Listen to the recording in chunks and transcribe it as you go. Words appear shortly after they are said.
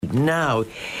indeed. Now,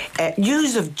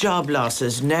 news of job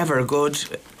losses, never a good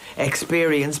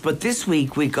experience, but this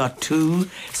week we got two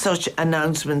such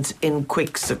announcements in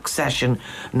quick succession.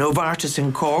 Novartis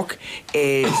in Cork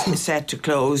is set to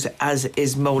close, as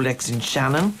is Molex in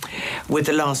Shannon, with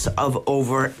a loss of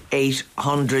over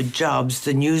 800 jobs.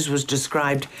 The news was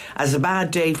described as a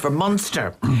bad day for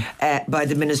Munster by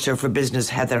the Minister for Business,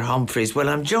 Heather Humphreys. Well,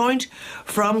 I'm joined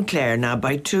from Clare now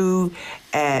by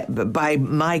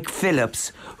Mike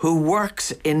Phillips, who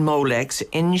works in Molex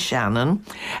in Shannon,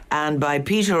 and by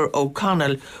Peter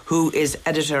O'Connell, who is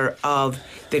editor of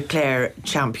the Clare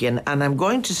Champion. And I'm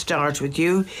going to start with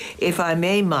you, if I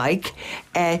may, Mike.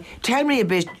 Tell me a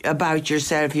bit about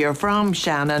yourself. You're from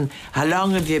Shannon. How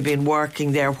long have you been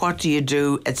working there? What do you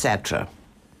do, etc.?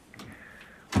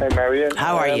 Hi, Marion.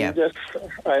 How are you? Yes,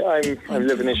 I'm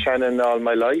living in Shannon all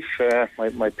my life.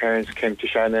 My parents came to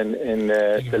Shannon in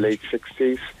the late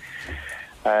 60s,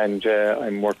 and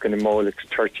I'm working in Molex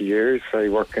 30 years. I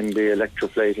work in the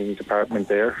electroplating department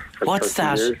there for What's 30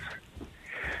 that? years.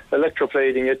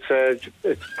 Electroplating,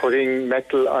 it's putting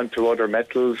metal onto other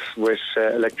metals with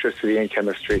electricity and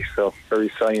chemistry, so very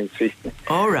sciencey.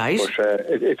 All right. But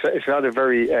it's not a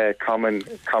very common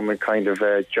kind of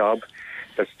job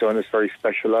that's done. Is very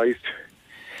specialised.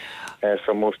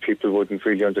 So most people wouldn't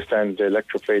really understand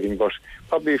electroplating, but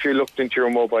probably if you looked into your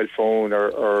mobile phone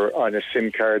or on a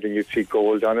SIM card and you'd see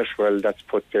gold on it, well, that's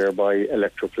put there by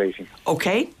electroplating.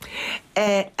 Okay.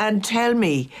 And tell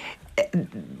me,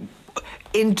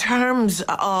 in terms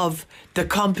of the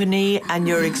company and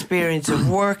your experience of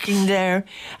working there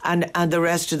and the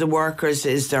rest of the workers,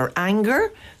 is there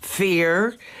anger,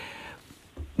 fear,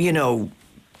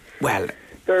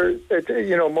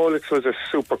 Molex was a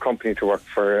super company to work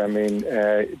for. I mean,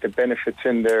 the benefits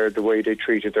in there, the way they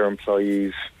treated their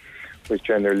employees was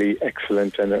generally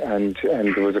excellent, and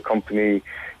there was a company,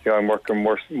 I'm working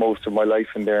most of my life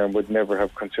in there and would never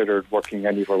have considered working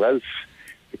anywhere else,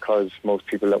 because most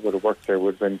people that would have worked there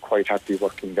would have been quite happy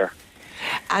working there.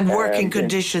 And working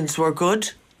conditions were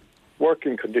good?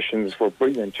 Working conditions were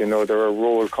brilliant. They're a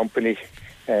rural company.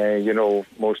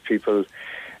 Most people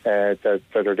that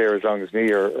are there as long as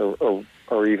me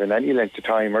or even any length of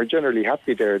time are generally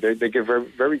happy there. They give very,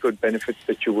 very good benefits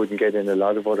that you wouldn't get in a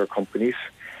lot of other companies,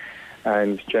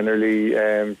 and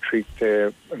generally treat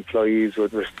the employees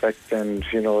with respect and,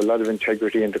 a lot of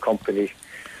integrity in the company.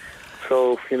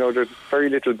 So, there's very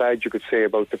little bad you could say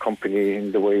about the company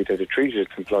in the way that it treated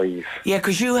its employees. Yeah,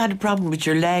 because you had a problem with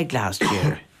your leg last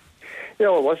year.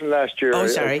 No, it wasn't last year. Oh,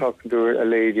 sorry. I was talking to a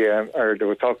lady, or they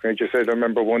were talking, I just said, I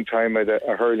remember one time I had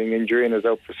a hurling injury and I was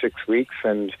out for 6 weeks,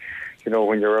 and,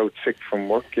 when you're out sick from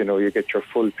work, you get your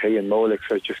full pay in Molex.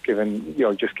 So just giving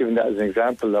that as an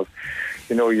example of,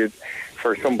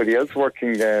 for somebody else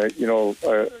working,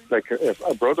 like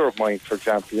a brother of mine, for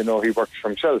example, he works for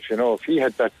himself. If he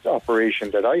had that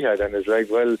operation that I had on his leg,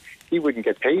 well, he wouldn't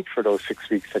get paid for those 6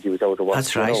 weeks that he was out of work.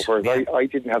 That's right. Whereas I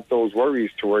didn't have those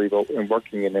worries to worry about in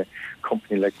working in a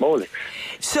company like Molex.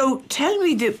 So tell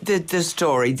me the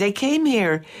story. They came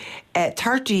here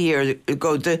 30 years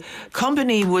ago. The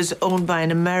company was owned by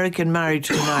an American married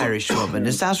to an Irish woman.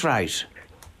 Is that right?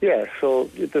 Yeah, so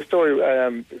the story,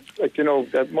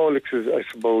 that Molex is, I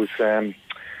suppose,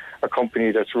 a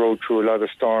company that's rode through a lot of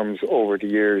storms over the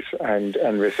years and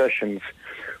recessions.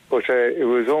 But it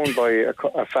was owned by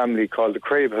a family called the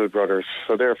Crabehill brothers.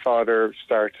 So their father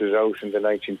started out in the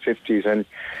 1950s.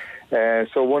 And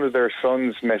so one of their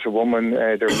sons met a woman.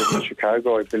 They were living in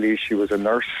Chicago. I believe she was a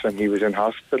nurse and he was in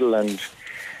hospital. And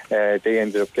they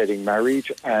ended up getting married.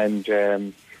 And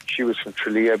she was from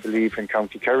Tralee, I believe, in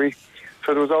County Kerry.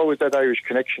 So there was always that Irish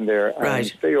connection there. And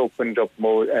right. They opened up,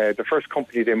 the first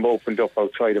company they opened up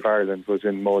outside of Ireland was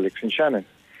in Molex in Shannon.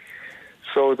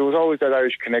 So there was always that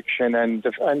Irish connection, and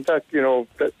that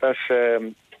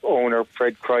owner,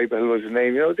 Fred Crabehill was his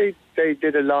name. They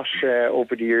did a lot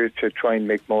over the years to try and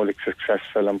make Molex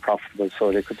successful and profitable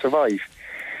so they could survive.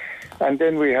 And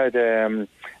then we had a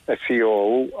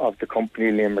COO of the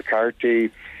company, Liam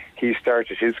McCarthy. He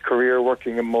started his career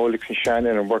working in Molex in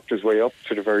Shannon and worked his way up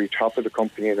to the very top of the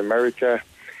company in America.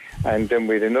 And then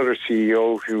we had another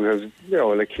CEO who has,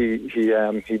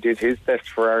 he did his best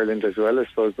for Ireland as well, I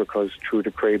suppose, because through the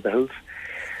Crabehills.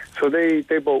 So they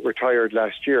both retired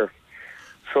last year.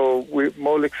 So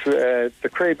Molex, the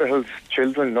Crabehills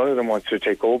children, none of them wanted to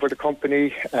take over the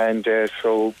company, and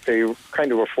so they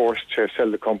kind of were forced to sell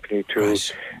the company to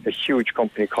a huge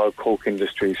company called Koch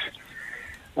Industries.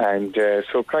 And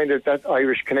so kind of that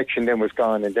Irish connection then was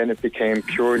gone, and then it became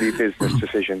purely business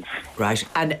decisions. Right.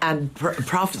 And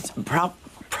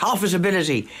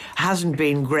profitability hasn't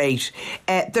been great.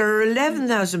 There are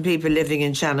 11,000 people living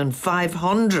in Shannon.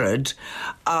 500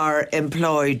 are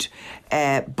employed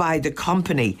by the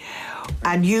company.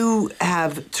 And you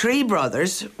have three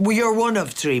brothers. Well, you're one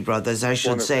of three brothers, I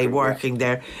should say, working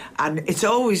there. And it's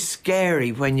always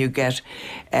scary when you get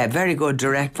a very good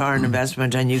direct foreign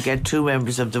investment and you get two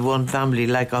members of the one family,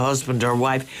 like a husband or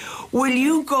wife. Will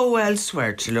you go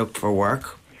elsewhere to look for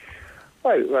work?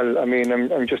 Well, I mean,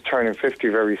 I'm just turning 50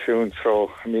 very soon,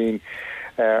 so I mean,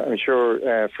 I'm sure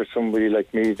for somebody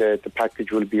like me the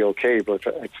package will be okay, but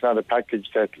it's not a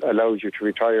package that allows you to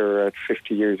retire at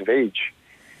 50 years of age.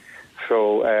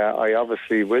 So I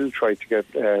obviously will try to get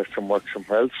some work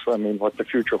somewhere else. I mean, what the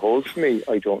future holds for me,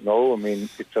 I don't know. I mean,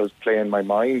 it does play in my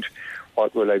mind.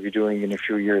 What will I be doing in a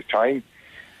few years' time?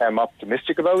 I'm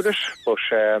optimistic about it, but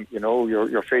you know,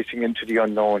 you're facing into the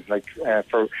unknown. Like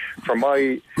for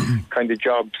my kind of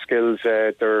job skills,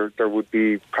 there would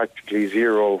be practically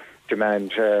zero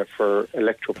demand for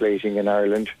electroplating in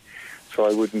Ireland, so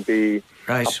I wouldn't be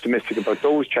optimistic about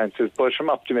those chances. But I'm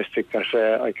optimistic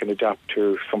that I can adapt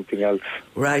to something else.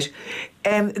 Right.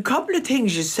 A couple of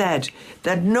things you said,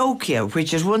 that Nokia,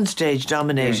 which at one stage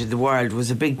dominated the world, was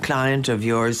a big client of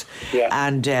yours. Yeah.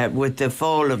 And with the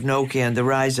fall of Nokia and the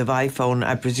rise of iPhone,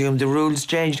 I presume the rules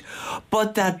changed.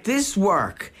 But that this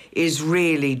work is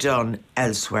really done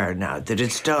elsewhere now, that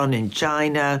it's done in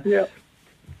China,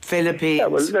 Philippines. Yeah,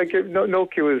 well, like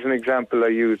Nokia was an example I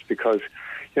used because,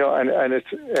 you know, and it's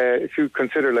if you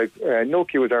consider, like,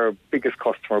 Nokia was our biggest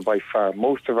customer by far.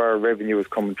 Most of our revenue was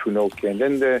coming through Nokia,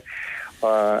 and then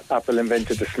Apple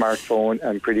invented the smartphone,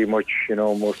 and pretty much, you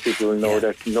know, most people will know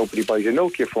that nobody buys a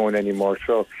Nokia phone anymore.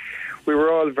 So we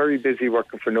were all very busy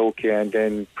working for Nokia, and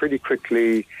then pretty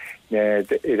quickly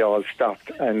it all stopped,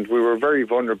 and we were very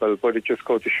vulnerable. But it just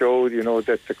goes to show, you know,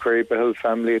 that the Craigbhill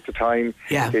family at the time,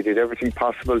 they did everything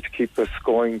possible to keep us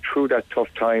going through that tough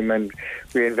time and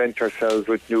reinvent ourselves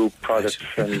with new products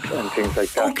and things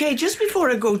like that. Okay, just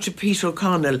before I go to Peter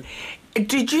O'Connell,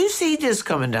 did you see this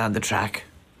coming down the track?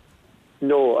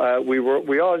 No,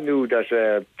 we all knew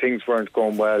that things weren't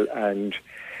going well and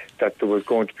that there was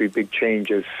going to be big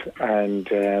changes, and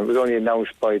it was only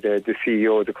announced by the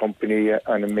CEO of the company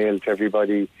on a mail to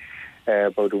everybody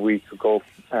about a week ago.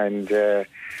 And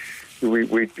we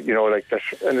you know, like that,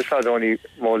 and it's not only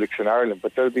Molex in Ireland,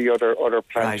 but there'll be other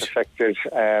plants affected,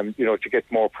 you know, to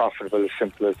get more profitable, as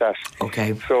simple as that.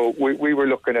 Okay. So we were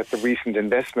looking at the recent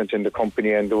investment in the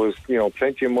company, and there was, you know,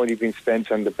 plenty of money being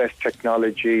spent on the best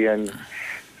technology and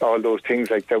all those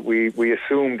things like that. We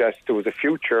assumed that there was a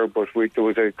future, but there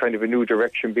was a kind of a new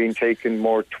direction being taken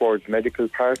more towards medical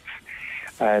parts.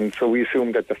 And so we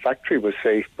assumed that the factory was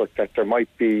safe, but that there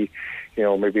might be, you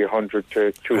know, maybe 100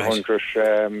 to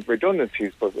 200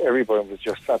 redundancies. But everyone was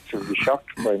just absolutely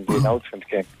shocked when the announcement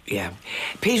came. Yeah.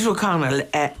 Peter O'Connell,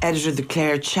 editor of the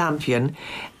Clare Champion,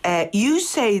 you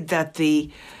say that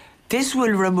this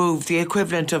will remove the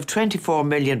equivalent of 24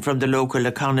 million from the local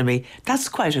economy. That's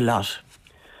quite a lot.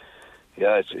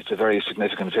 Yeah, it's a very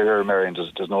significant figure, Marion.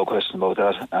 There's no question about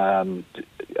that.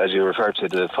 As you referred to,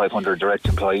 the 500 direct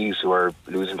employees who are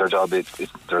losing their job,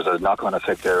 there's a knock-on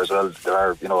effect there as well. There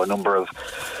are, you know, a number of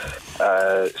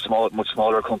much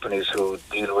smaller companies who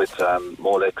deal with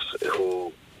Molex,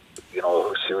 who, you know,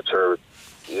 whose future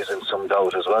is in some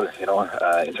doubt as well, you know,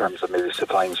 in terms of maybe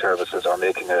supplying services or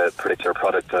making a particular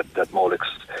product that Molex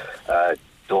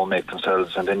don't make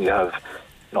themselves. And then you have,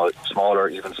 you know,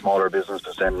 even smaller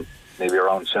businesses then maybe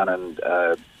around Shannon,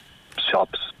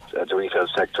 shops, the retail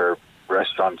sector,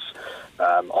 restaurants,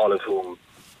 all of whom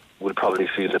will probably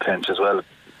feel the pinch as well.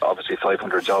 Obviously,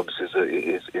 500 jobs is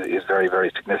very, very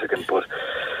significant, but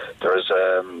there's,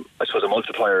 I suppose, a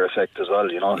multiplier effect as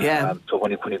well. You know, so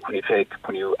when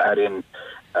you add in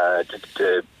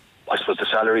I suppose the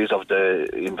salaries of the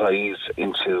employees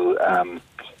into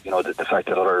you know, the fact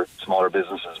that other smaller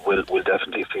businesses will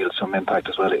definitely feel some impact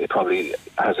as well. It probably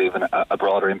has even a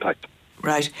broader impact.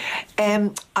 Right.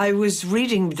 I was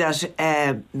reading that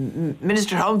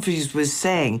Minister Humphreys was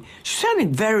saying, she's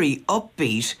sounding very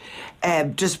upbeat,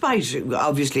 despite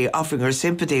obviously offering her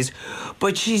sympathies,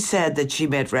 but she said that she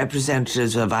met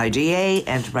representatives of IDA,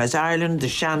 Enterprise Ireland, the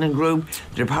Shannon Group,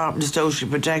 the Department of Social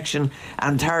Protection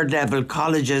and third level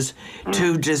colleges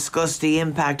to discuss the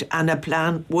impact, and a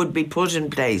plan would be put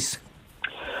in place.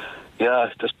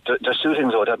 Yeah, there's two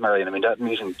things about that, Marion. I mean, that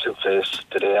meeting took place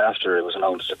the day after it was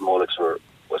announced that Molex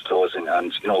was closing,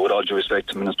 and, you know, with all due respect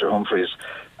to Minister Humphreys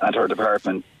and her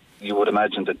department, you would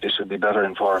imagine that they should be better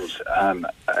informed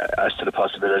as to the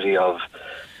possibility of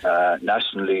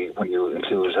nationally, when you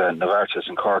include Novartis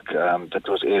in Cork, that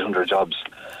there was 800 jobs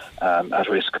at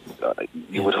risk.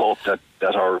 You would hope that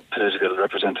our political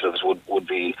representatives would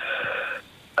be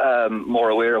more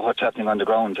aware of what's happening on the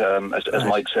ground. As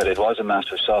Mike said, it was a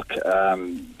massive shock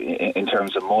in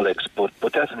terms of Molex,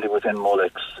 but definitely within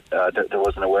Molex, there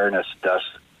was an awareness that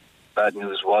bad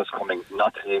news was coming,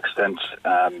 not to the extent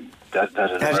that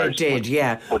it did,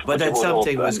 yeah. But that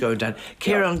something was going down.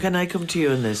 Kieran, can I come to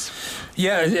you on this?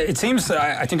 Yeah, it seems,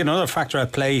 I think another factor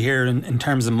at play here in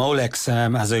terms of Molex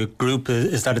as a group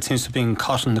is that it seems to be being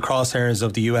caught in the crosshairs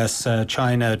of the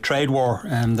US-China trade war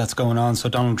that's going on. So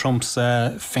Donald Trump's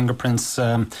fingerprints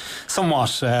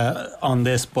somewhat on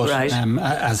this, but right.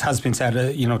 As has been said,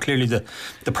 clearly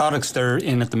the products they're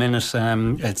in at the minute,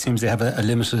 it seems they have a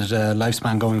limited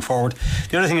lifespan going forward.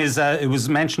 The other thing is, it was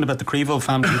mentioned about the Creeville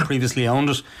family who previously owned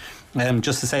it.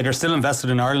 Just to say, they're still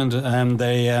invested in Ireland.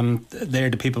 They're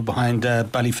the people behind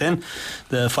Ballyfin,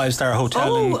 the 5-star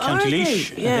hotel in County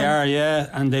Laois. Yeah. They are, yeah.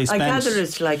 And they spent, I gather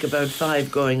it's like about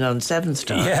 5 going on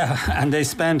 7-star. Yeah, and they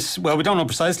spent, well, we don't know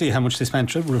precisely how much they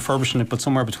spent refurbishing it, but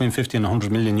somewhere between 50 and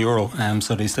 100 million euro.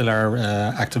 So they still are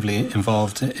actively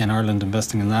involved in Ireland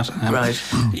investing in that. Right.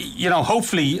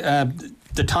 Hopefully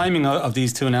the timing of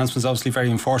these two announcements obviously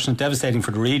very unfortunate, devastating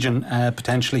for the region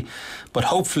potentially, but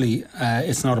hopefully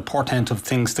it's not a portent of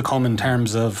things to come in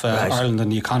terms of Ireland and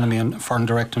the economy and foreign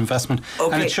direct investment.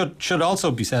 Okay. And it should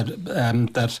also be said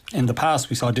that in the past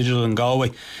we saw Digital in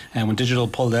Galway, and when Digital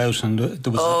pulled out and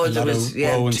there was a lot of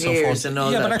woe and so forth. And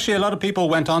all that. But actually a lot of people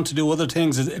went on to do other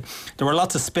things. There were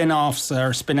lots of spin-offs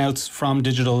or spin-outs from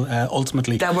Digital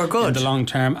ultimately that were good in the long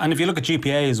term. And if you look at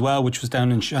GPA as well, which was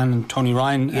down in Shannon, Tony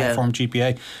Ryan formed GPA.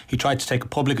 He tried to take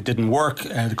it public, it didn't work.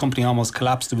 The company almost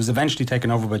collapsed. It was eventually taken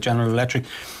over by General Electric.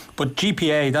 But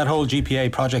GPA, that whole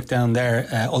GPA project down there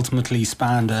ultimately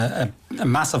spanned a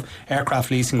massive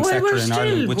aircraft leasing sector in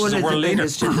Ireland, which is a world leader. We're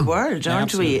still one of the biggest in the world,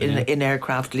 aren't we, in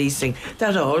aircraft leasing.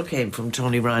 That all came from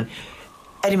Tony Ryan.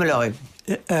 Eddie Malloy.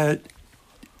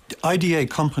 IDA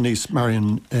companies,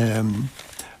 Marion,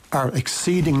 are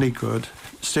exceedingly good,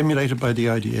 stimulated by the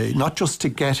IDA, not just to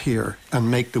get here and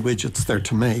make the widgets they're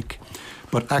to make,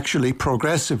 but actually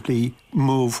progressively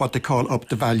move what they call up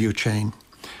the value chain.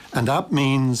 And that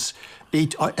means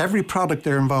every product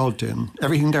they're involved in,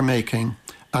 everything they're making,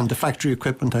 and the factory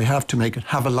equipment they have to make it,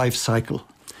 have a life cycle.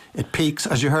 It peaks,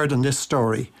 as you heard in this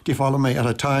story. Do you follow me? At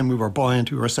a time we were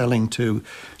buoyant, we were selling to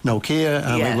Nokia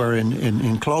and we were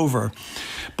in Clover.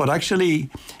 But actually,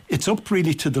 it's up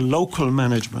really to the local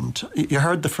management. You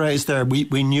heard the phrase there,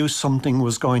 we knew something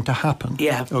was going to happen.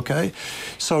 Yeah. Okay?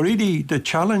 So really, the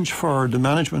challenge for the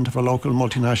management of a local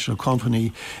multinational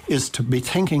company is to be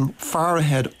thinking far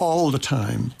ahead all the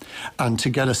time and to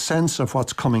get a sense of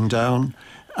what's coming down,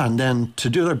 and then to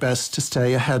do their best to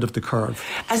stay ahead of the curve.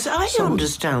 As I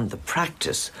understand the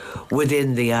practice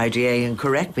within the IDA, and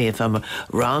correct me if I'm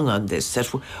wrong on this,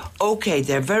 that, OK,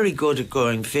 they're very good at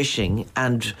going fishing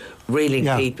and reeling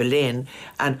people in,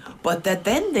 but that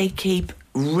then they keep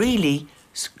really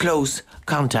close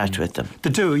contact with them. They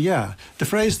do, yeah. The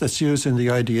phrase that's used in the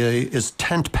IDA is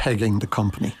tent pegging the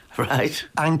company. Right.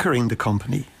 Anchoring the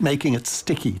company, making it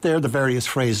sticky. They're the various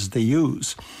phrases they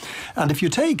use. And if you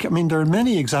take, there are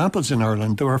many examples in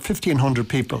Ireland. There were 1,500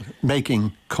 people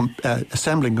making,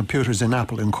 assembling computers in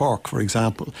Apple in Cork, for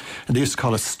example. And they used to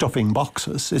call it stuffing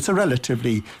boxes. It's a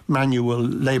relatively manual,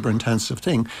 labour-intensive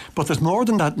thing. But there's more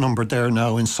than that number there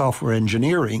now in software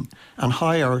engineering and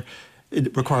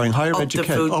requiring higher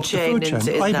education up the food chain.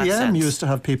 IBM used to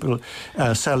have people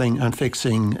selling and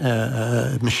fixing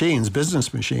machines,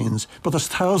 business machines, but there's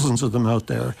thousands of them out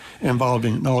there involved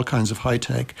in all kinds of high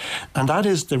tech, and that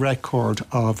is the record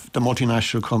of the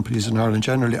multinational companies in Ireland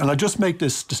generally. And I just make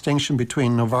this distinction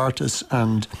between Novartis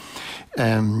and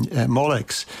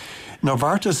Molex.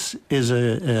 Novartis is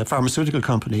a pharmaceutical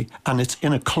company, and it's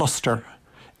in a cluster.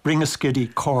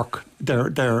 Ringaskiddy, Cork.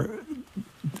 They're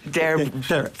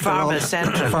Pharma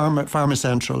Central. Pharma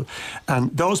Central.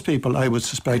 And those people, I would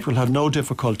suspect, will have no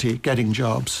difficulty getting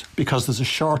jobs because there's a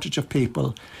shortage of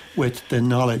people with the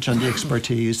knowledge and the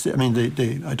expertise. I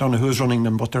don't know who's running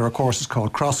them, but there are courses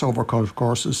called crossover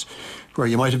courses where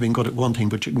you might have been good at one thing,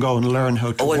 but you can go and learn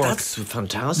how to work. Oh, that's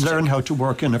fantastic. Learn how to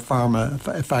work in a pharma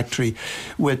factory.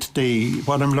 What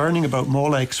I'm learning about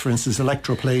Molex, for instance,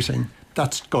 electroplating,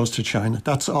 that goes to China.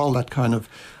 That's all that kind of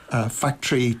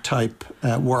factory type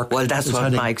work. Well, that's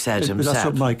what Mike said himself. That's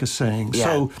what Mike is saying. Yeah.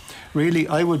 So really,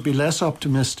 I would be less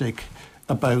optimistic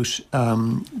about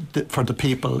for the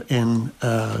people in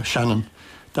Shannon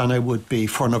than I would be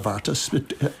for Novartis,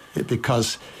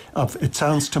 because it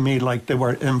sounds to me like they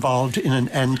were involved in an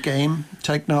end game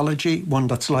technology, one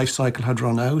that's life cycle had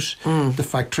run out. The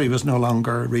factory was no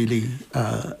longer really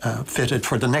fitted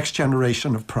for the next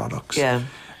generation of products. Yeah.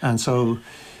 And so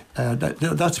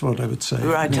that's what I would say.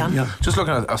 Right, Tom? Just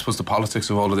looking at, I suppose, the politics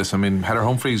of all of this. I mean, Heather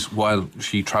Humphreys, while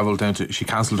she travelled down to, she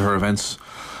cancelled her events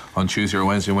on Tuesday or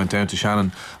Wednesday and went down to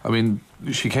Shannon. I mean,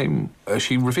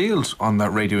 she revealed on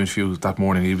that radio interview that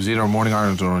morning, it was either on Morning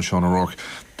Ireland or on Sean O'Rourke,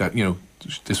 that, you know,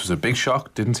 this was a big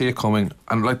shock, didn't see it coming,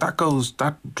 and like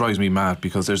that drives me mad,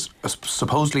 because there's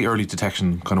supposedly early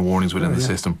detection kind of warnings within the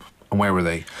system, and where were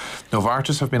they?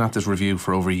 Novartis have been at this review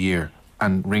for over a year,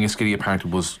 and Ringaskiddy apparently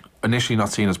was initially not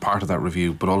seen as part of that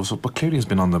review, but clearly has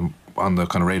been on the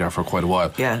kind of radar for quite a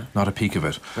while. Yeah. Not a peak of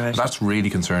it. Right. That's really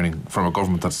concerning from a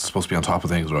government that's supposed to be on top of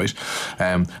things, right?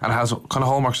 And it has kind of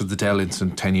hallmarks of the Dell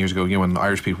incident 10 years ago, you know, when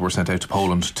Irish people were sent out to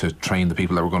Poland to train the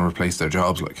people that were going to replace their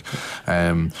jobs, like.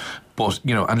 But,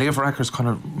 you know, and Leo Varadkar's kind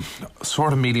of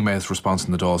sort of mealy-mouthed response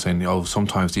in the Dáil saying, oh,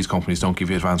 sometimes these companies don't give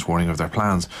you advance warning of their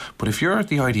plans. But if you're at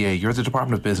the IDA, you're the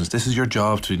Department of Business, this is your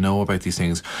job to know about these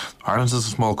things. Ireland is a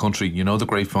small country, you know the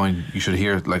grapevine, you should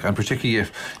hear, like, and particularly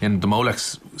if in the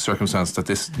Molex circumstance that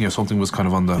this, you know, something was kind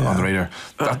of on the radar.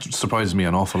 That surprises me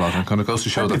an awful lot, and kind of goes to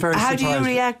show that. How do you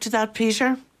react to that,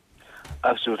 Peter?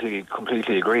 Absolutely,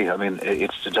 completely agree. I mean,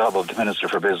 it's the job of the Minister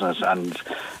for Business and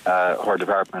her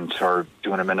department, or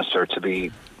doing a minister, to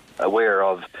be aware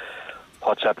of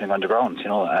what's happening on the ground, you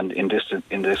know. And in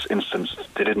this instance,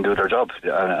 they didn't do their job.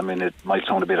 I mean, it might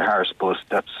sound a bit harsh, but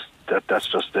that's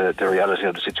just the reality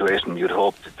of the situation. You'd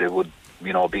hope that they would,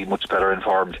 you know, be much better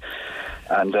informed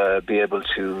and be able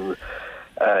to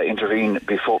intervene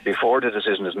before the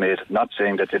decision is made. Not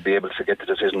saying that they'd be able to get the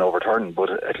decision overturned, but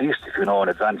at least if you know in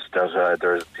advance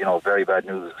there's you know, very bad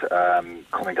news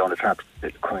coming down the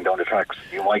tracks,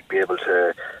 you might be able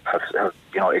to have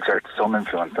you know, exert some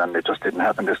influence. And it just didn't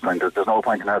happen this time. There's no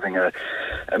point in having a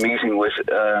meeting with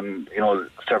you know,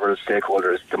 several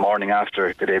stakeholders the morning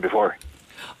after, the day before.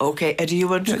 Okay, Eddie, you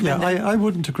want to come in? I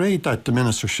wouldn't agree that the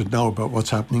Minister should know about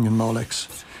what's happening in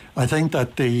Molex. I think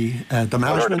that the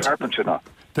management,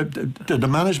 the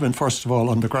management, first of all,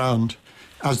 on the ground,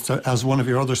 as one of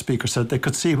your other speakers said, they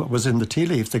could see what was in the tea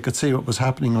leaves. They could see what was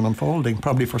happening and unfolding,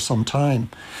 probably for some time.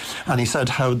 And he said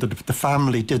how the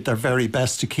family did their very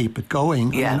best to keep it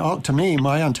going. Yeah. And to me,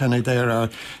 my antennae there are,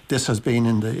 this has been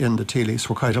in the tea leaves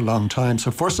for quite a long time.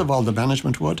 So first of all, the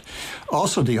management would.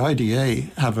 Also, the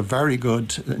IDA have a very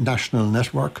good national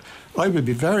network. I would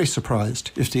be very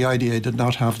surprised if the IDA did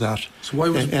not have that. So why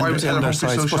was Heather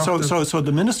so shocked? So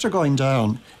the minister going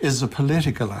down is a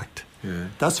political act. Yeah.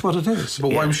 That's what it is.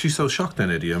 But why was she so shocked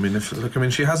then, Eddie? I mean,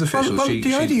 she has officials. Well,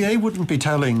 the IDA wouldn't be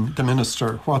telling the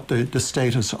minister what the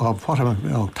status of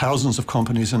thousands of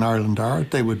companies in Ireland are.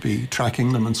 They would be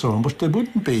tracking them and so on, but they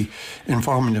wouldn't be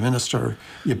informing the minister.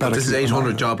 You better. But this is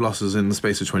 800 job losses in the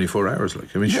space of 24 hours.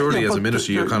 Like, I mean, surely as a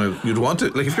minister, you'd want to,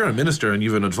 like, if you're a minister and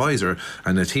you've an advisor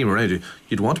and a team around you,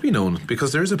 you'd want to be known,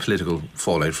 because there is a political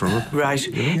fallout from it. Right.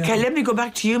 Yeah. Okay, let me go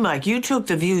back to you, Mike. You took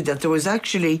the view that there was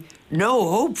actually no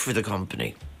hope for the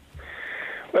company.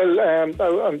 Well,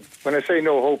 when I say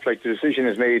no hope, like, the decision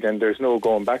is made and there's no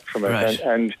going back from it. Right.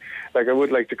 And like, I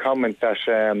would like to comment that,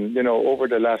 you know, over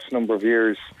the last number of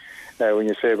years, when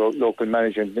you say about local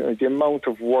management, the amount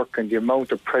of work and the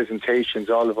amount of presentations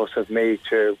all of us have made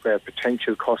to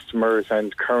potential customers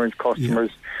and current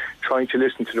customers, trying to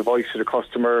listen to the voice of the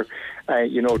customer,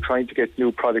 you know, trying to get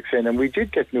new products in. And we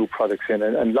did get new products in,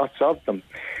 and lots of them.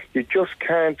 You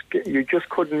just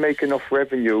couldn't make enough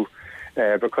revenue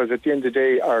because at the end of the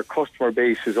day, our customer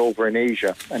base is over in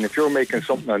Asia. And if you're making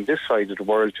something on this side of the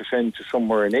world to send to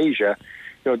somewhere in Asia,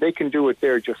 you know, they can do it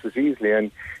there just as easily.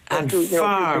 And you know,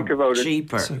 far think about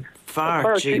cheaper. It,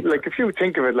 far cheaper. Like, if you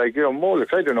think of it, like, you know,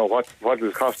 Molex, I don't know what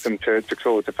it'll cost them to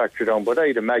close the factory down, but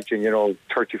I'd imagine, you know,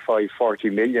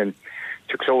 35-40 million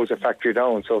to close a factory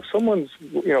down. So if someone's,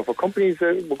 you know, for companies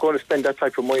that were going to spend that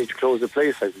type of money to close a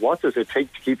place, like, what does it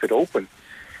take to keep it open?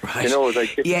 Right. You know,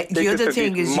 like, the other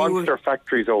thing is monster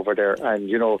factories over there, and,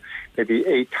 you know, maybe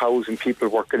 8,000 people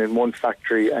working in one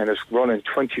factory, and it's running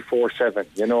 24/7.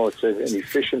 You know, it's an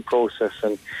efficient process,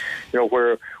 and, you know,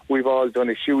 where we've all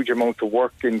done a huge amount of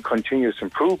work in continuous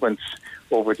improvements.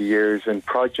 over the years, and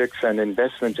projects and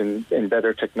investment in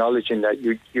better technology, and that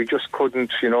you just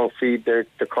couldn't, feed the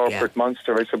corporate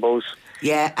monster, I suppose.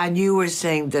 Yeah, and you were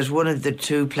saying that one of the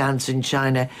two plants in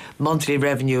China, monthly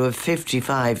revenue of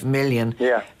 55 million.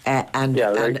 Yeah. And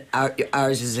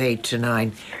ours is 8 to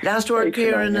 9. Last word,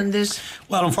 Kieran, on this?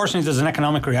 Well, unfortunately, there's an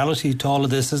economic reality to all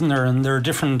of this, isn't there? And there are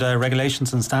different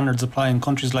regulations and standards apply in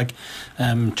countries like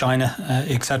China,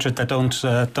 etc., that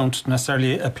don't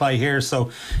necessarily apply here.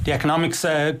 So the economics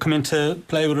come into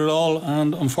play with it all,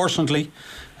 and unfortunately,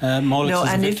 Molex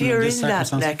is a victim if you're of this in that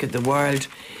circumstance. neck of the world,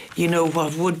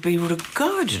 what would be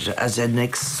regarded as an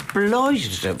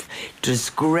exploitative,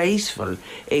 disgraceful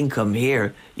income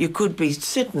here, you could be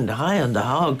sitting high on the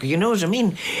hog, you know what I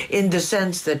mean? In the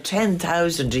sense that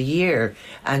 10,000 a year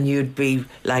and you'd be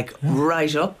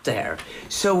right up there.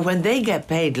 So when they get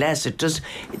paid less, it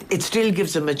still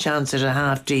gives them a chance at a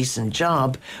half decent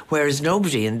job, whereas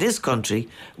nobody in this country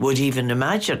would even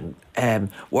imagine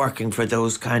working for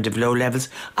those kind of low levels.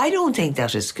 I don't think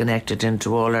that is connected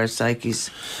into all our psyches.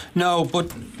 No,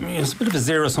 but it's a bit of a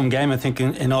zero-sum game, I think,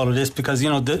 in all of this, because,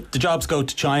 the jobs go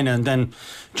to China, and then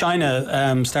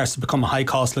China starts to become a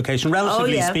high-cost location,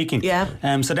 relatively speaking. Yeah.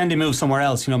 So then they move somewhere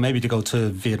else, maybe to go to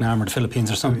Vietnam or the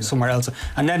Philippines or somewhere else,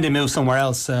 and then they move somewhere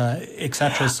else,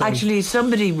 etc. So actually,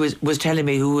 somebody was telling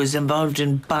me who was involved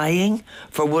in buying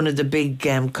for one of the big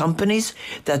companies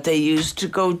that they used to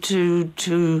go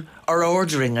to or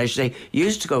ordering, I should say,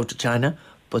 used to go to China,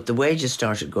 but the wages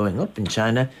started going up in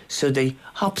China, so they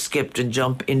hop, skipped and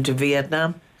jump into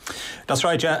Vietnam. That's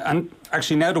right, yeah. And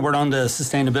actually, now that we're on the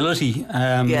sustainability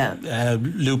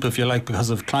loop, if you like, because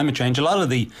of climate change, a lot of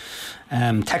the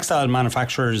textile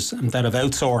manufacturers that have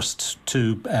outsourced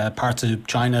to parts of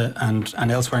China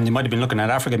and elsewhere, and they might have been looking at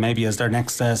Africa maybe as their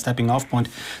next stepping off point.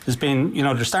 There's been,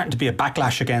 there's starting to be a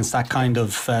backlash against that kind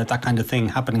of thing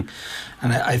happening,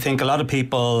 and I think a lot of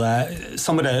people,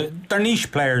 some of they're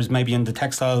niche players maybe in the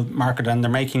textile market, and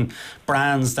they're making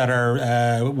brands that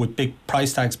are with big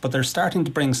price tags, but they're starting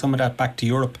to bring some of that back to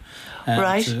Europe.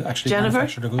 Right, to actually Jennifer?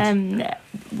 manufacture the goods.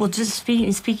 Well, just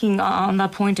speaking on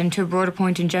that point and to a broader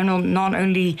point in general, not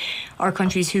only are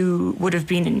countries who would have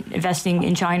been investing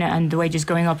in China and the wages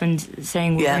going up and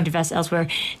saying we're going to invest elsewhere,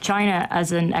 China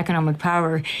as an economic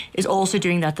power is also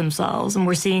doing that themselves, and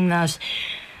we're seeing that.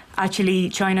 Actually,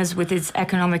 China's, with its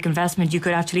economic investment, you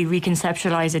could actually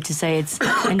reconceptualize it to say it's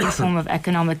a new form of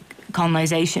economic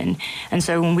colonization. And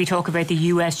so when we talk about the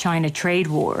US-China trade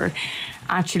war,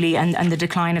 actually, and the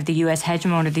decline of the US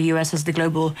hegemon, of the US as the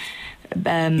global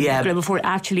force,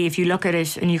 actually, if you look at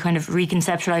it and you kind of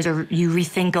reconceptualize or you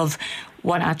rethink of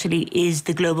what actually is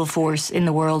the global force in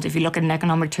the world, if you look at it in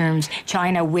economic terms,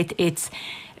 China with its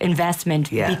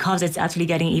investment, because it's actually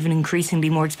getting even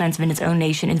increasingly more expensive in its own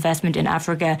nation, investment in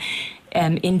Africa,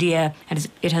 India,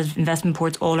 it has investment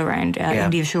ports all around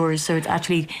India shores, so it's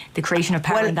actually the creation of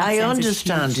power in that sense. Well, I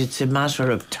understand it's a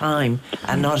matter of time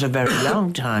and not a very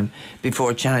long time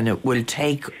before China will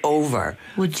take over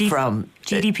from...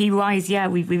 GDP-wise,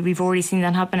 we've already seen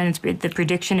that happen, and the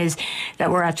prediction is that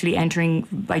we're actually entering,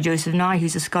 by Joseph Nye,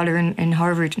 who's a scholar in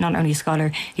Harvard, not only a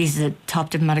scholar, he's the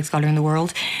top diplomatic scholar in the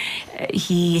world.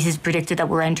 He has predicted that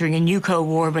we're entering a new Cold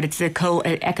War, but it's an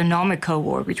economic Cold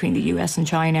War between the US and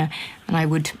China, and I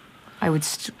would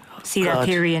see that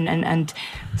theory and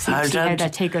see how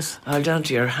that take us. Hold on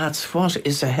to your hats. What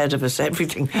is ahead of us?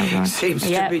 Everything seems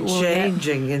to be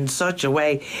changing in such a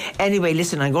way. Anyway,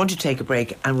 listen, I'm going to take a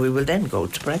break and we will then go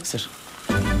to Brexit.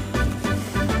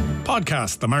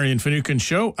 Podcast The Marion Finucane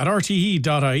Show at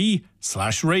rte.ie/radio.